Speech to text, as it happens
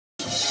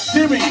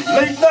See me,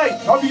 late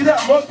night, I'll be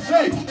that must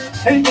say.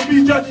 Ain't gonna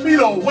be just me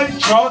though, wait,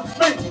 trust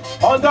me.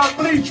 On that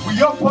bleach,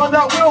 we up on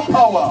that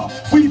willpower.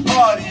 We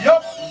party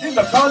up in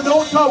the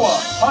condo tower.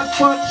 Hot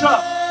spot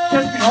shop,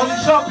 catch me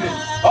honey shopping.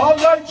 All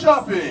night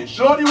shopping,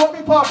 shorty want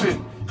me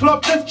popping.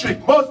 Club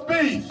district, must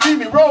be, see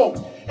me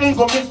roll. Ain't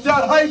gonna miss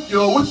that hype,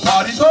 yo, with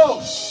party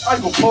goes. I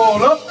go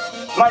pull up,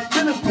 like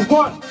minutes to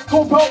one.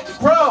 Go out the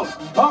crowd,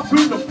 I'll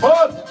be the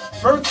fun.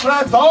 First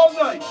class all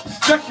night,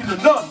 second to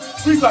none.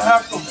 We gonna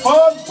have some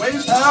fun,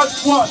 waves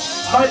past one.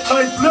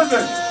 Nightlife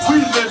living, we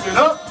live it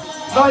up.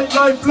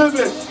 Nightlife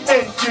living,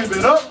 ain't give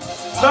it up.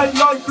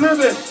 Nightlife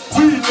living,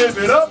 we live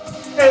it up.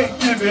 Ain't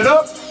give it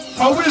up,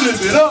 how we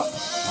live it up.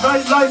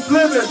 Nightlife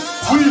living,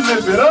 we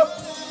live it up.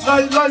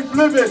 Nightlife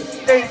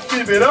living, ain't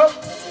give it up.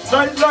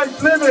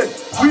 Nightlife living,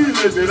 we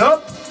live it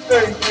up.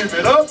 Ain't give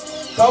it up,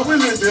 how we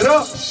live it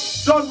up.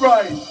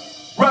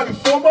 Sunrise, right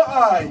before my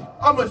eye.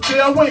 I'ma stay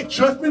awake,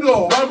 trust me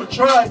though, I'ma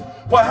try.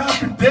 What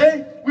happened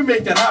day, we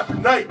make that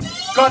happen night.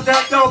 Got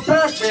that down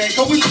pat, man,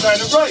 cause we plan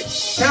it right.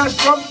 Cash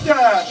from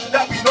cash,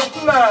 that be no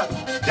to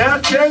last.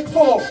 Gas tank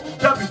full,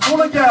 that be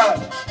full of gas.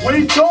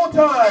 Waste no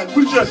time,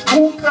 we just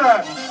move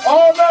fast.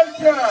 All night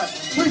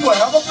cash, we gon'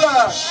 have a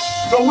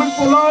blast. No win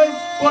for line,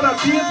 but I'm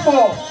being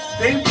for.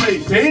 Same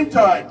place, same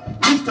time,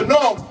 Mr.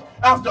 Norm.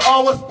 After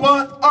our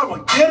spot,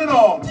 I'ma get it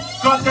on.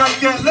 Got that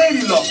get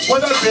lady love,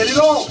 when I bet it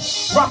on.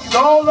 Rockin'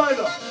 all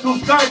nighter, till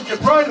skies get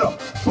brighter.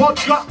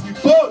 Blood got me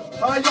buzzed,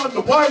 high on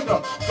the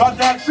wider. Got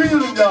that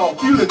feeling now,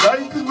 feeling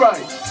nice and right.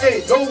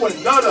 Ain't no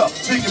another,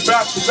 thinking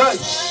back tonight.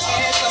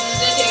 Here comes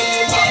the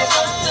day, here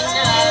comes the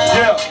night.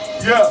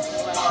 Yeah,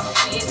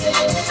 yeah.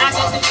 I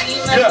got to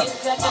feel my kids,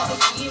 I got to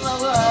feel my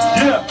world.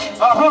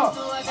 Yeah, uh-huh.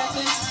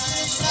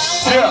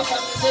 Yeah. Here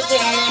comes the day,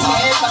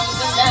 here comes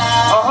the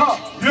night. Uh-huh,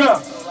 yeah.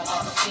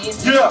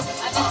 Yeah.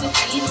 I got to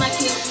feed my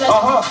kids, I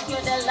Uh-huh.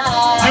 secure their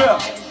life. Yeah.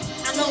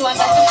 I know I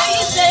got to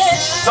feed them.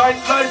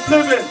 Nightlife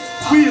living,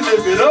 we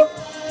live it up.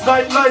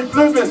 Nightlife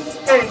living,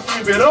 ain't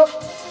give it up.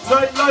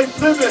 Nightlife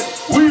living,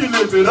 we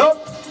live it up.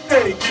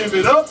 Ain't give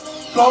it up,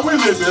 cause we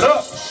live it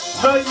up.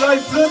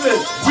 Nightlife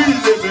living, we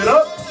live it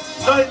up.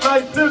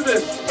 Nightlife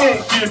living,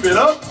 ain't give it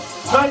up.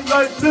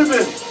 Nightlife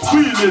living,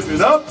 we live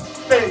it up.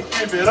 Ain't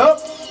give it up,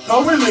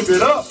 cause we live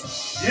it up.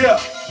 Yeah.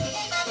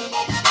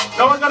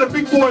 Now I got a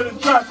big boy in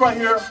the track right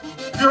here.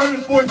 You heard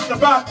his voice in the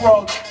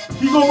background.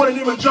 He go by the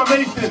name of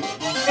Jamaican,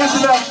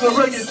 international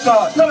reggae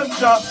star. Tell him,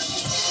 Jam.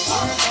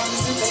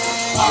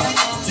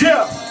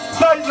 Yeah,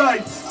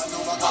 nightlife.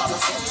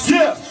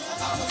 Yeah.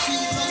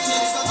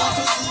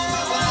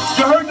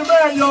 You heard the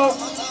man, y'all.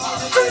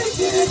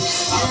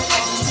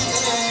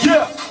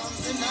 Yeah,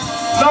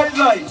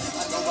 nightlife.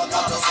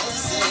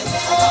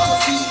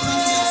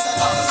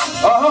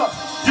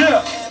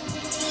 Yeah.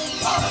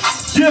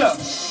 Yeah.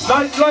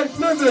 Nightlife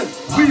living,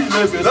 we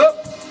live it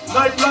up.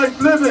 Nightlife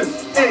living,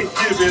 ain't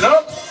give it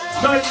up.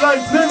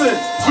 Nightlife living,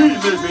 we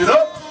live it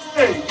up.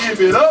 Ain't give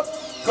it up,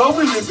 cause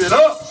we live it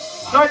up.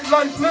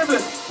 Nightlife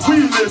living, we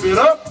live it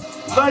up.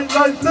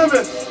 Nightlife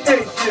living,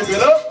 ain't give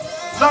it up.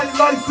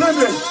 Nightlife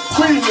living,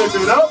 we live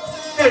it up.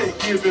 Ain't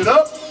give it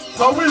up,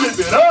 cause we live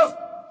it up.